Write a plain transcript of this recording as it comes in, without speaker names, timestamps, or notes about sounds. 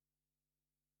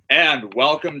And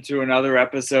welcome to another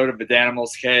episode of the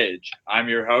Danimal's Cage. I'm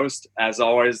your host, as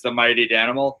always, the mighty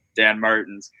Danimal, Dan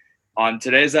Martins. On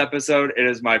today's episode, it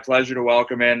is my pleasure to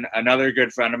welcome in another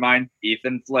good friend of mine,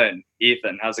 Ethan Flynn.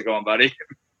 Ethan, how's it going, buddy?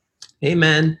 Hey,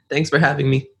 man. Thanks for having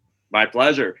me. My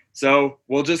pleasure. So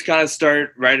we'll just kind of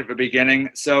start right at the beginning.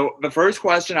 So the first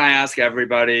question I ask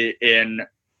everybody in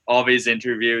all these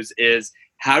interviews is,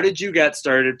 how did you get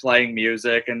started playing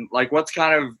music? And what's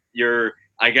kind of your,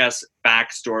 I guess,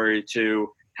 backstory to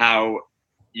how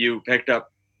you picked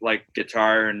up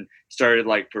guitar and started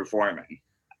performing?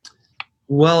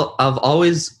 Well, I've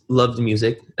always loved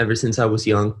music ever since I was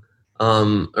young.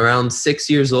 Around 6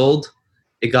 years old,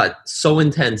 it got so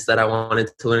intense that I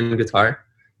wanted to learn guitar.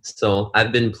 So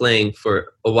I've been playing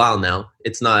for a while now.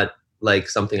 It's not like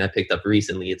something I picked up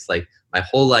recently. It's like my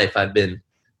whole life I've been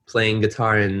playing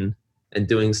guitar and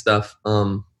doing stuff.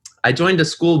 I joined a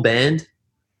school band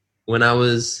when I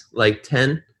was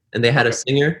 10, and they had a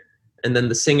singer, and then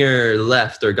the singer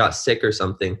left or got sick or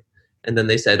something. And then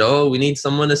they said, oh, we need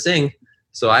someone to sing.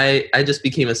 So I just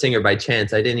became a singer by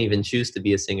chance. I didn't even choose to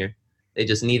be a singer. They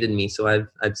just needed me. So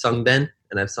I've sung then,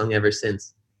 and I've sung ever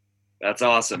since. That's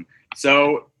awesome.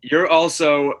 So you're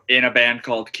also in a band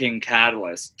called King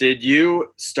Catalyst. Did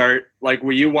you start,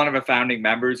 were you one of the founding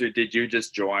members, or did you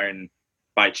just join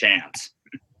by chance?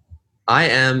 I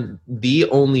am the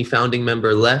only founding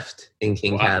member left in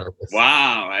King Catalyst.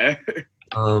 Wow.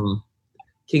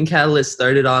 King Catalyst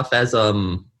started off as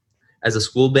a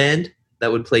school band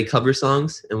that would play cover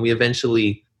songs, and we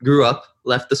eventually grew up,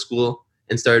 left the school,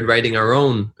 and started writing our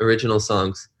own original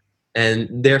songs. And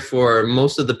therefore,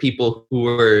 most of the people who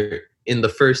were in the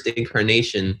first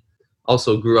incarnation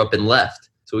also grew up and left.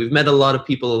 So we've met a lot of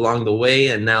people along the way,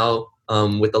 and now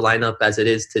with the lineup as it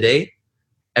is today,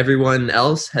 everyone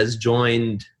else has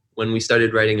joined when we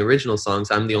started writing original songs.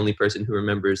 I'm the only person who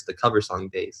remembers the cover song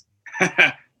days.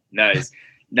 Nice.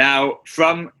 Now,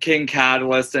 from King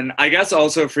Catalyst, and I guess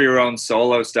also for your own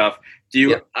solo stuff, do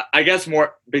you, I guess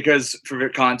more, because for the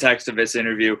context of this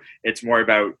interview, it's more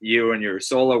about you and your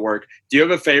solo work. Do you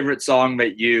have a favorite song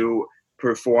that you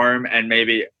perform, and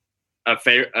maybe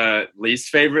a least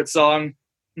favorite song?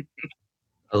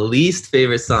 A least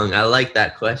favorite song? I like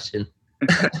that question.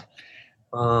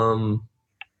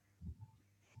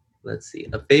 Let's see.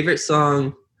 A favorite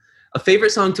song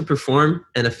to perform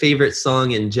and a favorite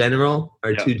song in general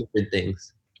are two different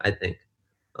things, I think.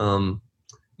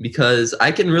 Because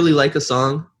I can really like a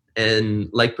song and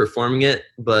like performing it,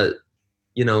 but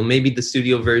maybe the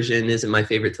studio version isn't my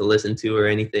favorite to listen to or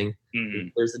anything. Mm-hmm.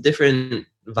 There's a different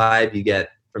vibe you get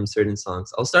from certain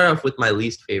songs. I'll start off with my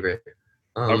least favorite.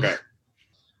 My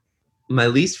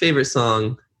least favorite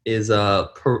song is a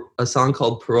song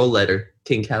called Parole Letter.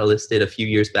 King Catalyst did a few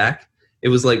years back. It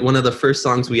was one of the first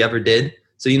songs we ever did.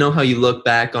 So you know how you look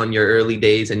back on your early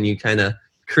days and you kind of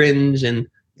cringe and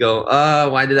go,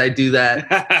 why did I do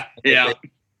that? Yeah.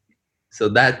 So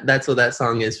that's what that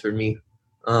song is for me.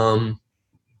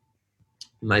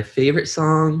 My favorite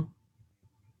song,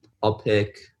 I'll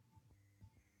pick.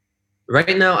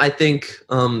 Right now, I think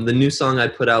the new song I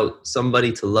put out,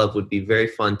 Somebody to Love, would be very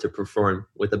fun to perform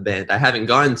with a band. I haven't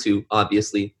gone to,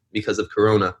 obviously, because of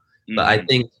Corona, but I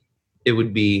think it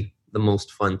would be the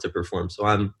most fun to perform. So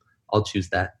I'll choose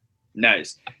that.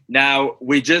 Nice. Now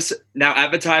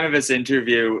at the time of this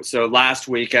interview, so last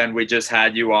weekend we just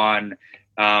had you on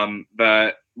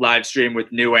the live stream with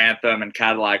New Anthem and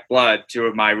Cadillac Blood, two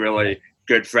of my really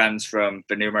good friends from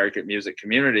the Newmarket music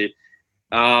community.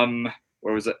 Where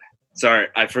was it? Sorry,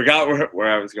 I forgot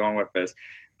where I was going with this.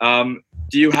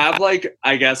 Do you have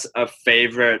I guess a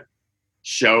favorite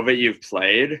show that you've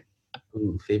played?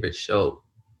 Ooh, favorite show.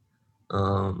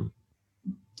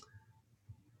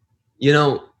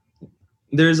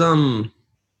 There's how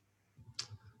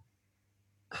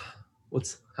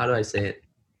do I say it?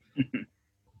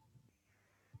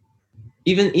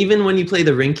 Even when you play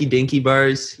the rinky dinky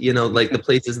bars, the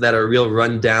places that are real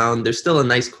run down, there's still a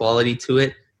nice quality to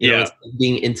it. It's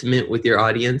being intimate with your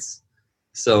audience.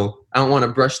 So I don't want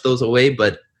to brush those away,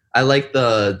 but I like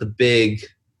the big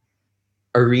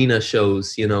arena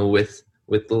shows, with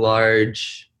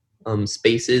large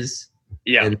spaces.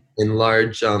 Yeah. And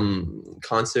large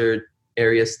concert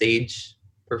area stage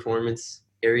performance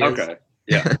areas. Okay.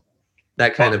 Yeah.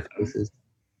 That kind of places.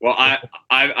 Well,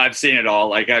 I've seen it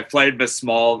all. I've played the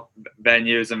small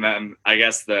venues and then I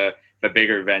guess the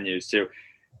bigger venues too.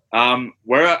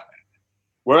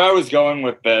 Where I was going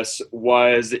with this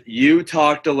was you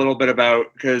talked a little bit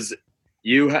about, because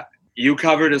you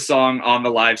covered a song on the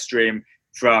live stream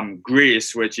from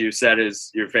Grease, which you said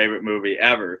is your favorite movie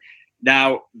ever.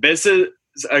 Now, this is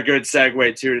a good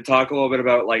segue too to talk a little bit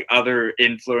about like other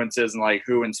influences and like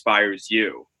who inspires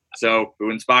you. So,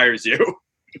 who inspires you?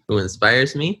 Who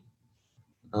inspires me?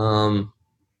 Well,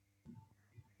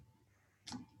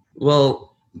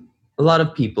 a lot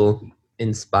of people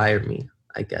inspire me,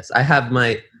 I guess. I have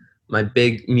my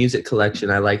big music collection.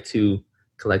 I like to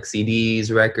collect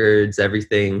CDs, records,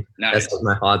 everything. Nice. That's like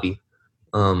my hobby.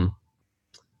 Um,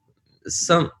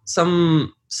 some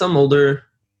older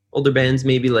bands,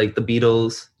 maybe like the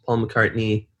Beatles, Paul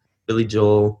McCartney, Billy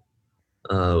Joel,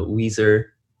 Weezer.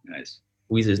 Nice.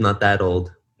 Weezer's not that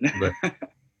old, but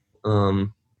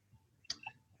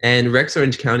and Rex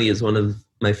Orange County is one of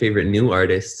my favorite new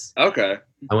artists. Okay.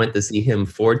 I went to see him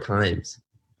 4 times.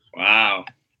 Wow.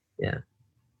 Yeah.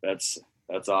 That's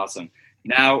awesome.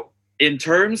 Now, in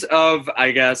terms of,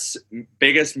 I guess,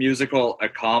 biggest musical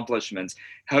accomplishments,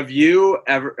 have you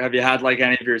had like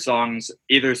any of your songs,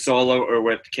 either solo or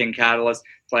with King Catalyst,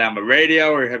 play on the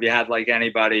radio, or have you had like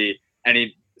anybody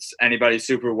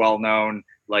super well known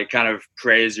like kind of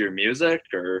praise your music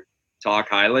or talk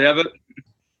highly of it?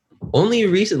 Only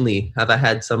recently have I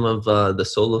had some of the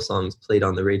solo songs played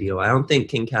on the radio. I don't think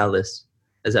King Catalyst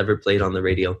has ever played on the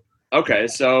radio. Okay,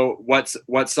 so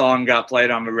what song got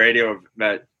played on the radio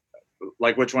that,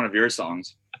 like, which one of your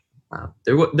songs? Wow.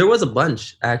 There was a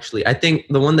bunch, actually. I think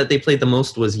the one that they played the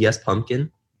most was Yes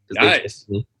Pumpkin. Nice.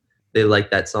 They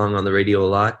liked that song on the radio a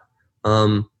lot.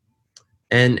 And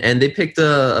they picked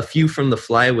a few from the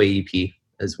Flyaway EP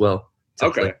as well.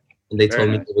 Okay. And they told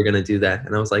me they were going to do that.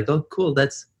 And I was like, oh, cool.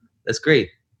 That's great.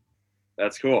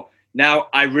 That's cool. Now,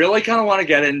 I really kind of want to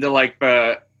get into like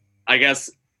I guess,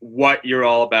 what you're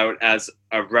all about as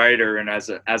a writer and as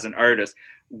an artist.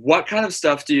 What kind of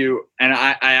stuff do you, and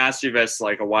I asked you this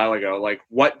like a while ago, like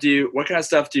what kind of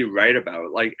stuff do you write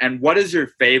about? Like, and what is your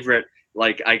favorite,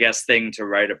 like, I guess, thing to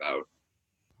write about?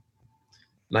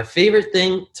 My favorite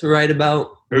thing to write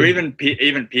about, or even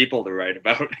people to write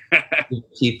about.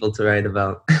 People to write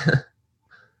about.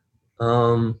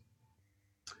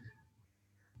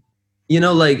 You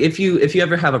know, like if you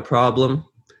ever have a problem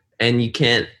and you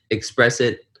can't express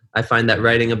it, I find that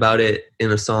writing about it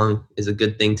in a song is a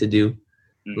good thing to do.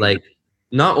 Mm-hmm. Like,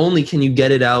 not only can you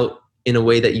get it out in a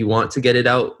way that you want to get it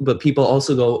out, but people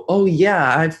also go, oh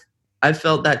yeah, I've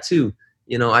felt that too.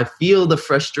 You know, I feel the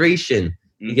frustration.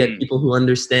 Mm-hmm. You get people who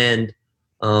understand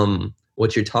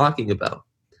what you're talking about,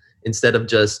 instead of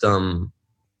just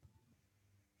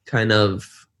kind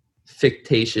of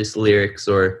fictitious lyrics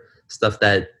or stuff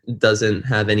that doesn't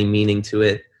have any meaning to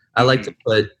it. I like to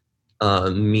put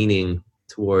meaning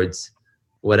towards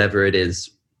whatever it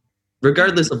is,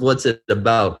 regardless of what's it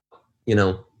about. You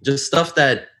know, just stuff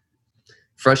that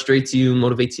frustrates you,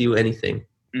 motivates you, anything.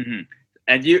 Mm-hmm.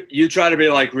 And you try to be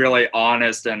like really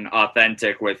honest and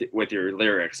authentic with your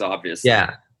lyrics, obviously.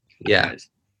 Yeah. Nice.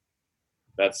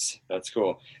 That's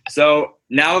cool. So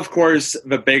now, of course,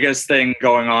 the biggest thing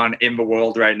going on in the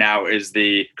world right now is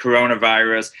the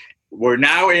coronavirus. We're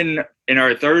now in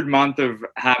our 3rd month of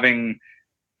having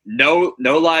no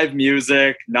live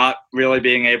music, not really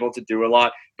being able to do a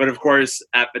lot. But of course,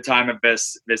 at the time of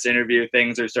this interview,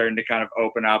 things are starting to kind of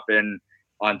open up in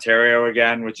Ontario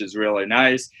again, which is really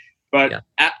nice. But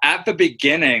at the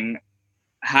beginning,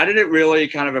 how did it really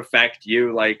kind of affect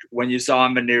you? Like when you saw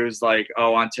on the news, like,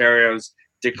 oh, Ontario's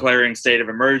declaring state of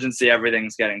emergency,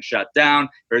 everything's getting shut down,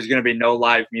 there's going to be no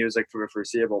live music for the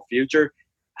foreseeable future.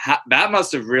 That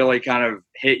must have really kind of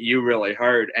hit you really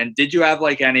hard. And did you have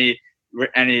like any,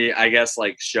 I guess,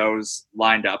 like shows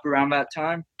lined up around that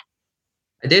time?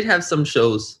 I did have some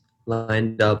shows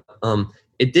lined up.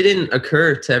 It didn't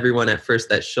occur to everyone at first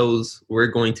that shows were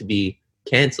going to be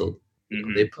canceled.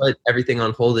 Mm-hmm. They put everything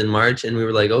on hold in March, and we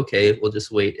were like, okay, we'll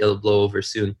just wait. It'll blow over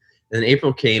soon. And then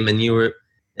April came, and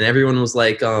everyone was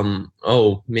like,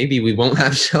 oh, maybe we won't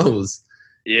have shows.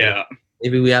 Yeah.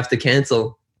 Maybe we have to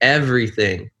cancel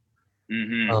everything.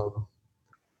 Mm-hmm.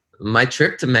 My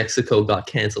trip to Mexico got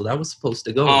canceled. I was supposed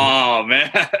to go. Oh,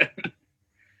 man.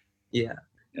 Yeah.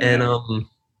 And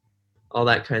all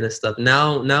that kind of stuff.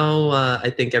 Now, I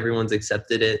think everyone's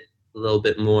accepted it a little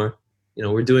bit more. You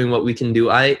know, we're doing what we can do.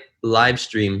 I live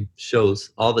stream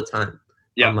shows all the time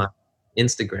on my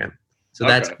Instagram. So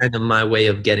that's kind of my way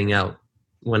of getting out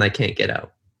when I can't get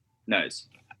out. Nice.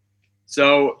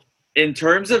 So in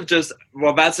terms of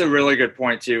that's a really good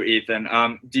point too,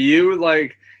 Ethan. Do you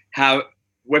like have,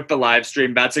 with the live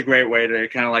stream, that's a great way to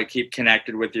kind of like keep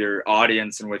connected with your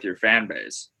audience and with your fan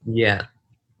base? Yeah.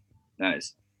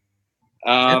 Nice.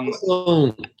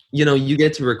 Also, you know, you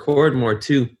get to record more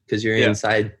too because you're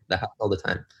inside the house all the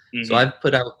time. Mm-hmm. So I've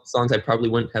put out songs I probably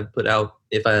wouldn't have put out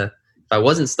if I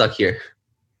wasn't stuck here.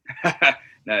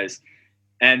 Nice.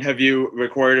 And have you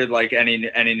recorded like any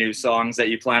new songs that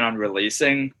you plan on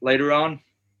releasing later on?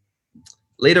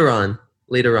 Later on,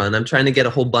 I'm trying to get a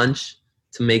whole bunch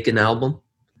to make an album.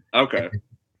 Okay.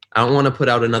 I don't want to put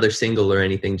out another single or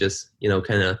anything, just,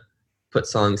 kind of put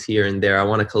songs here and there. I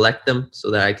want to collect them so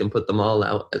that I can put them all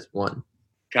out as one.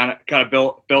 Kind of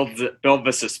build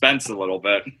the suspense a little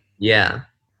bit. Yeah.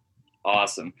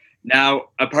 Awesome. Now,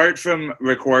 apart from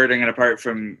recording and apart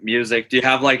from music, do you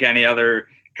have like any other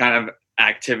kind of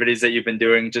activities that you've been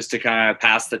doing just to kind of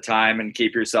pass the time and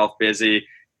keep yourself busy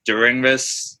during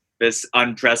this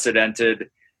unprecedented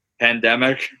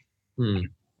pandemic?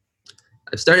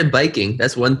 I've started biking.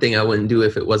 That's one thing I wouldn't do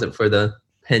if it wasn't for the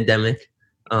pandemic.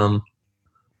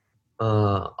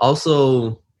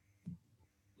 Also,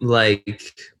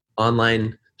 like,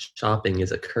 online shopping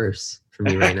is a curse for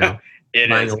me right now.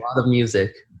 Buying a lot of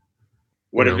music.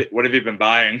 What have you been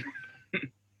buying?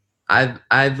 I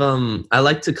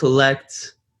like to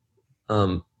collect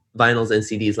vinyls and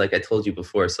CDs, like I told you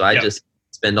before. So I just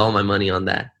spend all my money on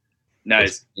that.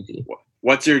 Nice.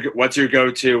 What's your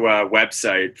go-to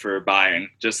website for buying?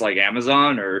 Just like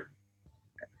Amazon, or?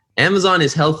 Amazon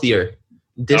is healthier.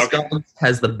 Discogs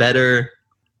has the better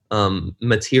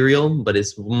material, but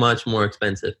it's much more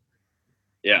expensive.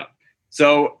 Yeah.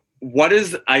 So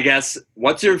what's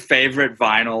your favorite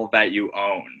vinyl that you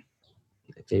own?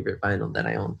 My favorite vinyl that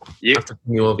I own. You have to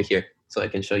bring you over here so I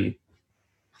can show you.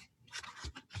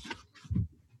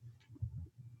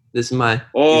 This is my...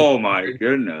 Oh my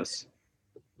goodness.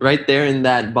 Right there in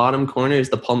that bottom corner is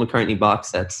the Paul McCartney box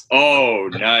sets. Oh,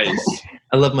 nice.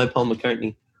 I love my Paul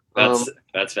McCartney.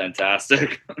 That's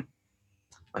fantastic.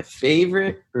 My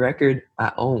favorite record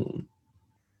I own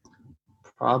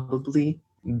probably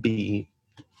be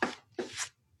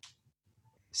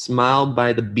Smile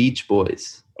by the Beach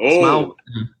Boys. Oh. Smile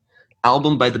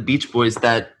album by the Beach Boys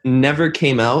that never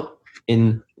came out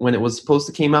when it was supposed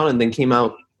to came out, and then came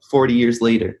out 40 years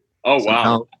later. Oh, so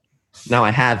wow. Now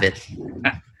I have it.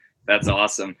 That's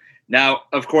awesome. Now,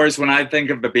 of course, when I think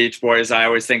of the Beach Boys, I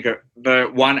always think of the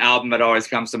one album that always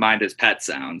comes to mind is Pet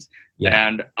Sounds. Yeah.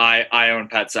 And I own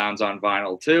Pet Sounds on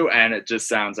vinyl too, and it just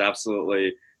sounds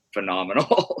absolutely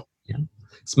phenomenal. Yeah.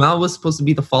 Smile was supposed to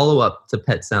be the follow-up to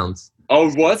Pet Sounds.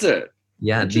 Oh, was it?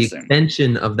 Yeah, the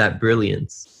extension of that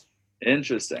brilliance.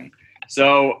 Interesting.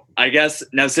 So I guess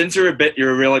now, since you're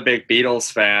a really big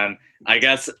Beatles fan, I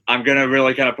guess I'm gonna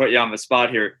really kind of put you on the spot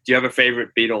here. Do you have a favorite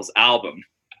Beatles album?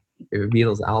 Favorite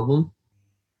Beatles album?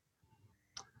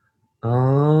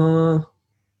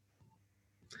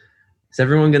 Is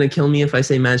everyone gonna kill me if I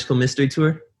say Magical Mystery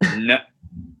Tour? No,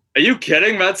 are you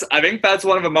kidding? I think that's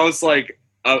one of the most like.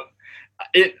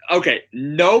 Okay,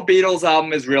 no Beatles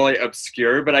album is really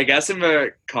obscure, but I guess in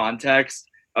the context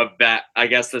of that, I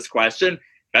guess this question,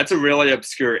 that's a really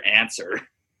obscure answer.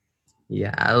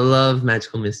 Yeah, I love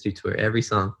Magical Mystery Tour, every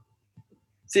song.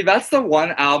 See, that's the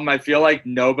one album I feel like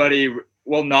not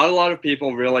a lot of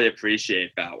people really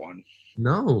appreciate that one.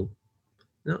 No,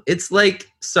 it's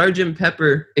like Sgt.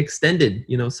 Pepper extended,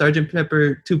 Sgt.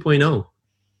 Pepper 2.0.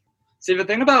 See, the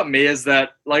thing about me is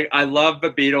that, like, I love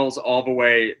the Beatles all the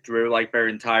way through, like, their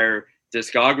entire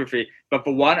discography. But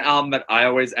the one album that I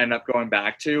always end up going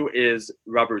back to is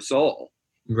Rubber Soul.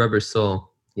 Rubber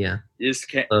Soul, yeah. You just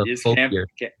can't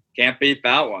beat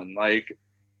that one. Like,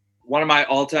 one of my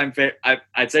all-time favorite,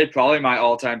 I'd say probably my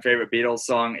all-time favorite Beatles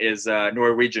song is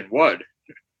Norwegian Wood.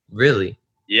 Really?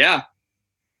 Yeah.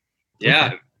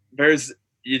 Yeah. Okay.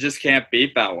 You just can't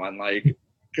beat that one. Like,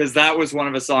 because that was one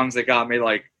of the songs that got me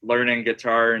like learning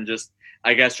guitar and just,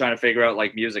 I guess, trying to figure out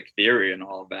like music theory and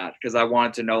all of that. Because I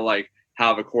wanted to know like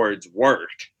how the chords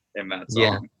worked in that song.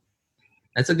 Yeah.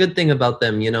 That's a good thing about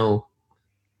them,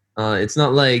 it's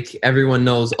not like everyone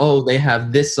knows, oh, they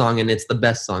have this song and it's the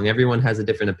best song. Everyone has a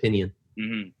different opinion.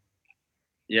 Mm-hmm.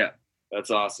 Yeah,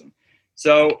 that's awesome.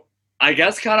 So I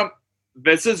guess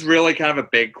this is really kind of a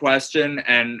big question.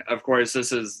 And of course,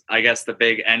 this is, I guess, the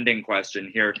big ending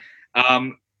question here.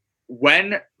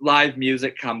 When live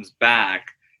music comes back,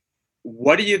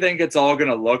 what do you think it's all going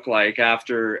to look like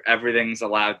after everything's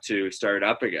allowed to start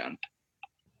up again?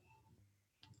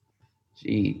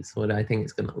 Jeez, what do I think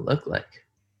it's going to look like?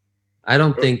 I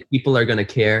don't think people are going to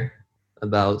care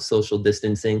about social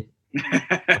distancing.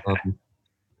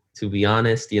 To be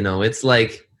honest, it's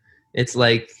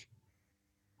like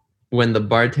when the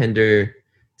bartender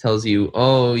tells you,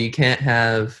 oh, you can't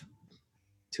have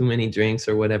too many drinks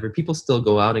or whatever. People still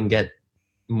go out and get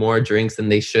more drinks than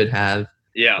they should have.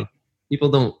 Yeah. People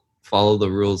don't follow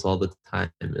the rules all the time,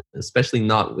 especially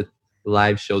not with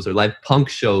live shows or live punk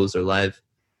shows or live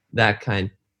that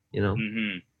kind,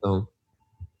 Mm-hmm. So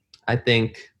I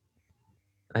think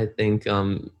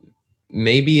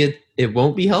maybe it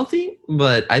won't be healthy,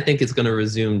 but I think it's going to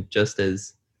resume just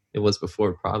as it was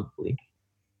before, probably.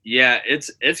 Yeah,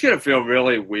 it's gonna feel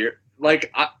really weird.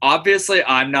 Like obviously,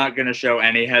 I'm not gonna show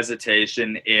any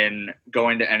hesitation in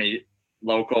going to any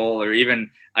local or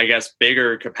even, I guess,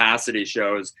 bigger capacity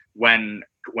shows when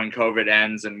COVID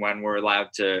ends and when we're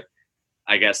allowed to,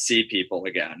 I guess, see people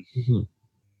again. Mhm.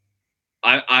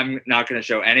 I'm not going to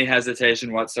show any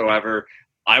hesitation whatsoever.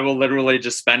 I will literally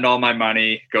just spend all my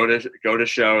money, go to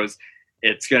shows.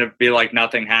 It's going to be like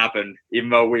nothing happened,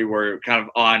 even though we were kind of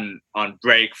on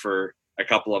break for a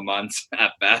couple of months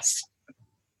at best.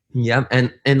 Yeah,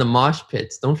 and the mosh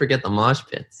pits. Don't forget the mosh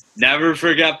pits. Never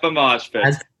forget the mosh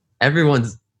pits.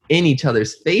 Everyone's in each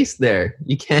other's face there.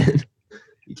 You can't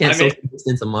social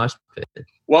distance a mosh pit.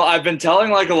 Well, I've been telling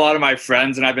like a lot of my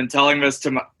friends, and I've been telling this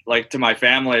to my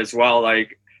family as well.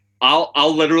 Like,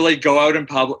 I'll literally go out in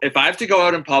public if I have to go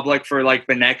out in public for like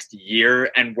the next year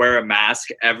and wear a mask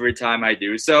every time I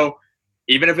do so,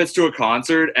 even if it's to a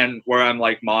concert and where I'm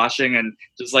like moshing and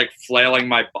just like flailing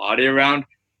my body around.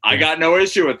 I got no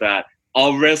issue with that.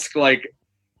 I'll risk like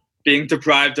being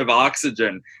deprived of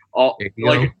oxygen.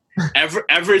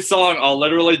 Every song, I'll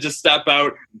literally just step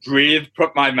out, breathe,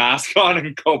 put my mask on,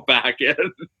 and go back in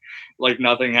like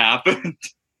nothing happened.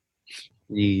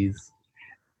 Jeez.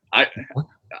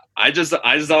 I just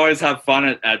always have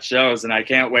fun at shows, and I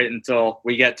can't wait until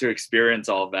we get to experience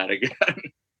all of that again.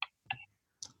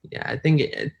 Yeah, I think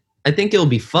it'll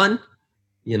be fun,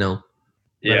 you know.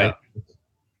 Yeah.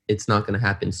 It's not going to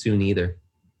happen soon either.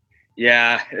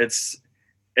 Yeah, it's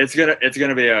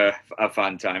gonna be a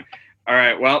fun time. All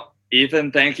right, well,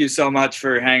 Ethan, thank you so much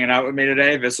for hanging out with me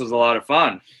today. This was a lot of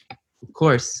fun. Of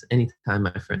course, anytime,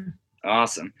 my friend.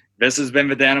 Awesome. This has been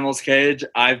The Danimal's Cage.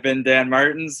 I've been Dan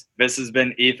Martins. This has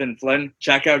been Ethan Flynn.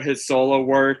 Check out his solo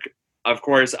work. Of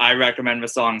course, I recommend the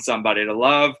song "Somebody to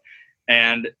Love."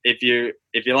 And if you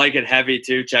like it heavy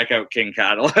too, check out King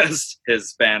Catalyst,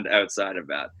 his band outside of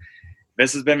that.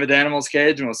 This has been The Danimal's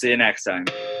Cage, and we'll see you next time.